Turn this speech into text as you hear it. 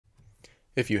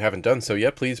If you haven't done so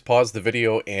yet, please pause the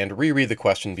video and reread the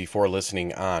question before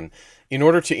listening on. In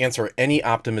order to answer any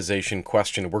optimization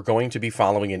question, we're going to be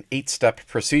following an 8-step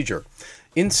procedure.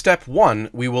 In step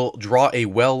 1, we will draw a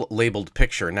well-labeled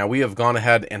picture. Now, we have gone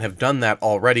ahead and have done that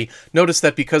already. Notice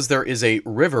that because there is a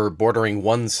river bordering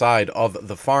one side of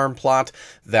the farm plot,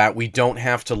 that we don't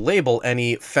have to label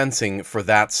any fencing for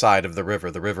that side of the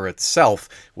river. The river itself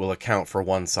will account for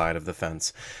one side of the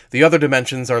fence. The other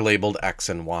dimensions are labeled X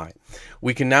and Y.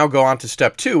 We can now go on to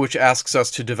step 2, which asks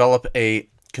us to develop a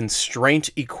constraint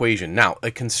equation. Now,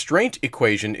 a constraint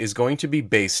equation is going to be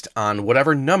based on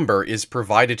whatever number is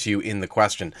provided to you in the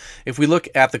question. If we look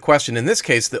at the question, in this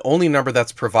case, the only number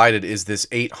that's provided is this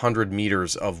 800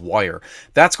 meters of wire.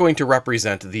 That's going to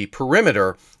represent the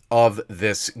perimeter of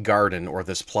this garden or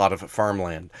this plot of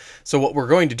farmland. So what we're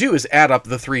going to do is add up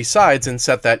the three sides and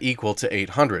set that equal to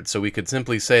 800. So we could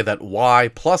simply say that y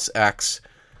plus x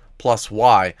plus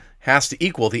y has to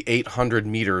equal the 800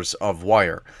 meters of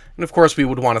wire. And of course, we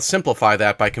would want to simplify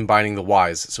that by combining the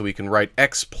y's. So we can write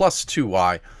x plus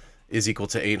 2y is equal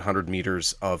to 800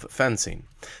 meters of fencing.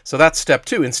 So that's step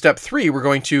 2. In step 3, we're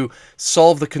going to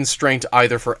solve the constraint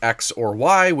either for x or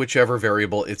y, whichever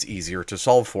variable it's easier to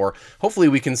solve for. Hopefully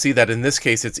we can see that in this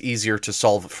case it's easier to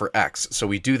solve for x. So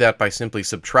we do that by simply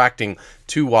subtracting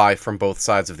 2y from both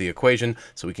sides of the equation,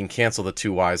 so we can cancel the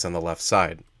 2y's on the left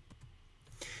side.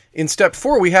 In step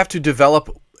 4, we have to develop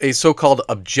a so-called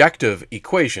objective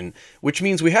equation, which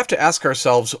means we have to ask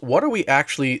ourselves, what are we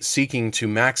actually seeking to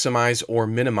maximize or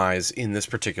minimize in this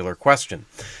particular question?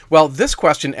 Well, this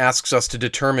question asks us to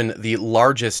determine the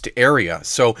largest area.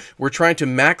 So we're trying to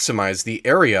maximize the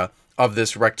area of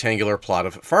this rectangular plot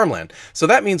of farmland. So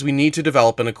that means we need to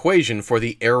develop an equation for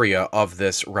the area of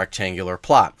this rectangular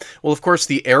plot. Well, of course,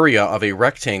 the area of a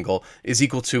rectangle is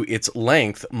equal to its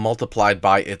length multiplied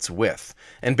by its width.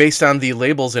 And based on the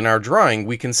labels in our drawing,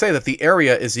 we can say that the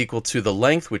area is equal to the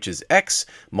length, which is x,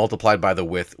 multiplied by the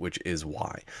width, which is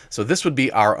y. So this would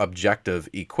be our objective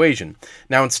equation.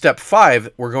 Now in step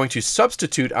 5, we're going to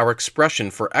substitute our expression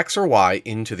for x or y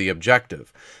into the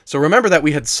objective. So remember that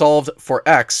we had solved for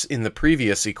x in the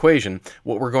previous equation.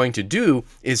 What we're going to do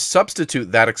is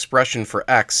substitute that expression for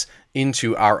x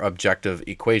into our objective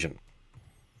equation.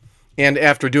 And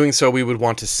after doing so, we would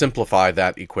want to simplify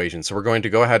that equation. So we're going to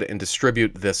go ahead and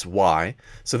distribute this y.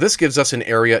 So this gives us an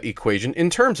area equation in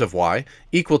terms of y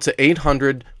equal to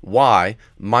 800y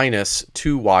minus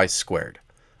 2y squared.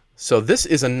 So this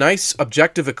is a nice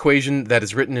objective equation that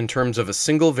is written in terms of a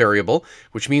single variable,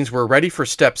 which means we're ready for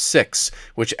step 6,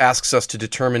 which asks us to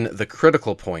determine the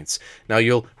critical points. Now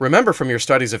you'll remember from your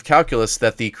studies of calculus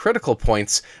that the critical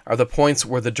points are the points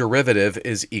where the derivative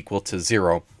is equal to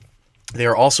 0.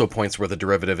 There are also points where the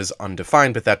derivative is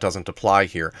undefined, but that doesn't apply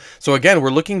here. So again, we're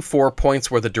looking for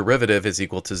points where the derivative is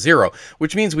equal to 0,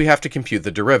 which means we have to compute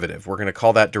the derivative. We're going to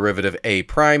call that derivative a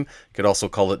prime. You could also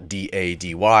call it dA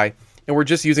dy. And we're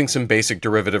just using some basic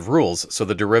derivative rules. So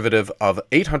the derivative of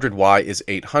 800y is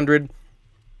 800.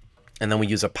 And then we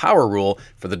use a power rule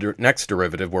for the next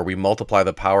derivative where we multiply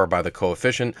the power by the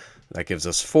coefficient. That gives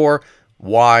us 4.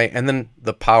 Y, and then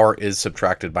the power is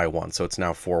subtracted by 1, so it's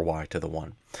now 4y to the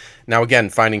 1. Now again,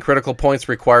 finding critical points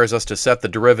requires us to set the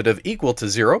derivative equal to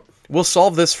 0. We'll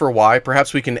solve this for y.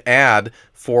 Perhaps we can add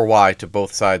 4y to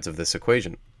both sides of this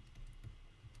equation.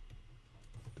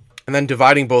 And then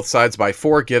dividing both sides by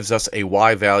 4 gives us a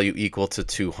y value equal to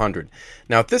 200.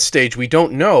 Now at this stage, we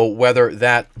don't know whether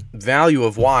that value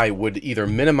of y would either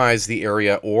minimize the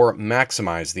area or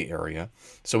maximize the area.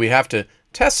 So we have to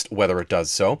test whether it does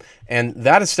so, and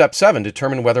that is step 7,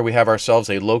 determine whether we have ourselves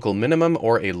a local minimum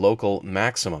or a local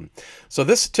maximum. So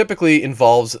this typically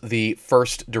involves the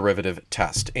first derivative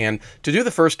test, and to do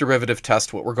the first derivative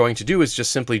test, what we're going to do is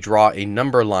just simply draw a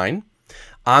number line.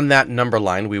 On that number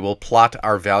line, we will plot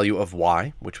our value of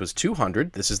y, which was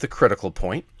 200. This is the critical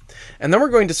point. And then we're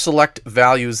going to select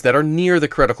values that are near the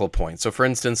critical point. So for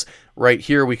instance, right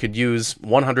here we could use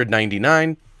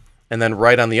 199, and then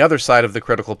right on the other side of the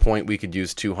critical point, we could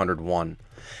use 201.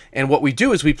 And what we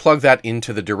do is we plug that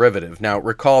into the derivative. Now,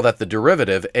 recall that the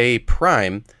derivative, a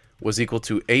prime, was equal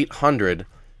to 800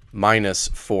 minus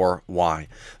 4y.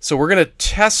 So we're going to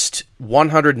test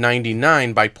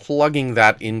 199 by plugging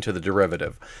that into the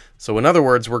derivative. So in other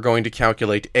words, we're going to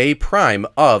calculate a prime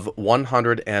of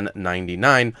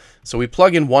 199. So we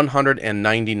plug in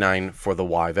 199 for the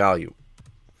y value.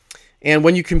 And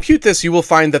when you compute this, you will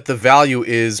find that the value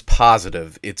is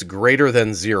positive. It's greater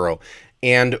than 0.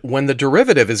 And when the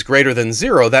derivative is greater than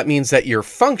 0, that means that your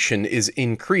function is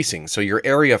increasing. So your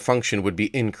area function would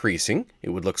be increasing.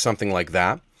 It would look something like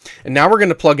that. And now we're going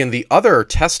to plug in the other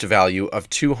test value of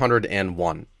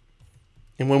 201.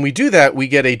 And when we do that, we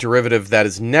get a derivative that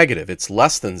is negative. It's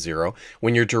less than 0.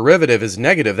 When your derivative is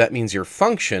negative, that means your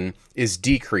function is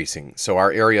decreasing. So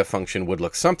our area function would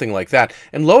look something like that.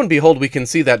 And lo and behold, we can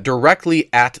see that directly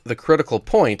at the critical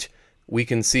point, we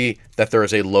can see that there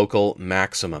is a local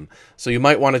maximum. So you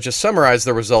might want to just summarize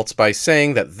the results by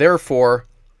saying that therefore,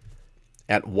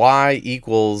 at y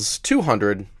equals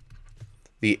 200,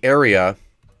 the area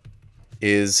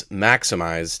is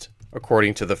maximized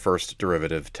according to the first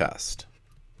derivative test.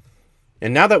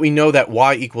 And now that we know that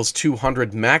y equals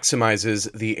 200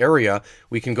 maximizes the area,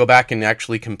 we can go back and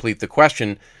actually complete the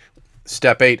question.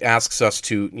 Step 8 asks us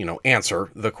to,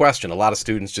 answer the question. A lot of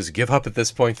students just give up at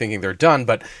this point thinking they're done,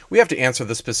 but we have to answer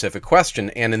the specific question.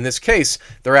 And in this case,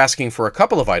 they're asking for a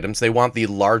couple of items. They want the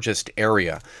largest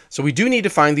area. So we do need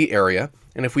to find the area.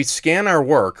 And if we scan our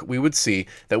work, we would see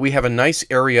that we have a nice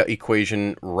area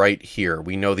equation right here.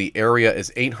 We know the area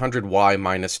is 800y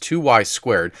minus 2y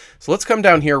squared. So let's come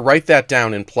down here, write that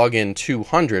down, and plug in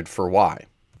 200 for y.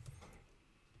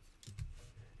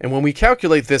 And when we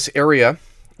calculate this area,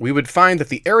 we would find that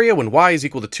the area when y is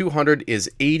equal to 200 is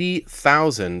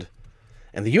 80,000.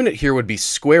 And the unit here would be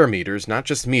square meters, not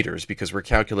just meters, because we're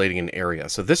calculating an area.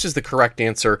 So this is the correct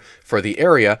answer for the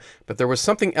area, but there was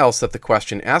something else that the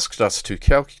question asked us to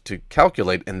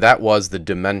calculate, and that was the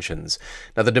dimensions.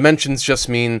 Now the dimensions just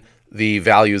mean the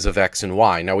values of x and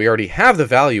y. Now we already have the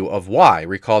value of y.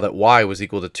 Recall that y was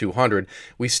equal to 200.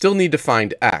 We still need to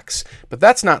find x, but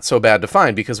that's not so bad to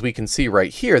find because we can see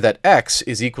right here that x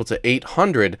is equal to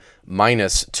 800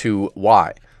 minus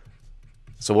 2y.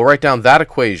 So we'll write down that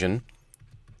equation,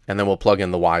 and then we'll plug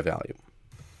in the y value.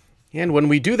 And when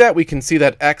we do that, we can see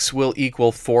that x will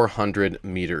equal 400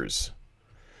 meters.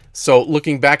 So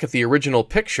looking back at the original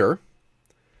picture,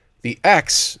 the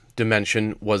x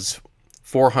dimension was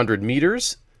 400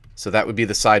 meters, so that would be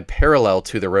the side parallel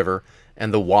to the river,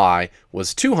 and the y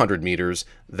was 200 meters.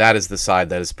 That is the side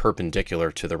that is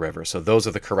perpendicular to the river. So those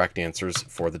are the correct answers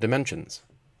for the dimensions.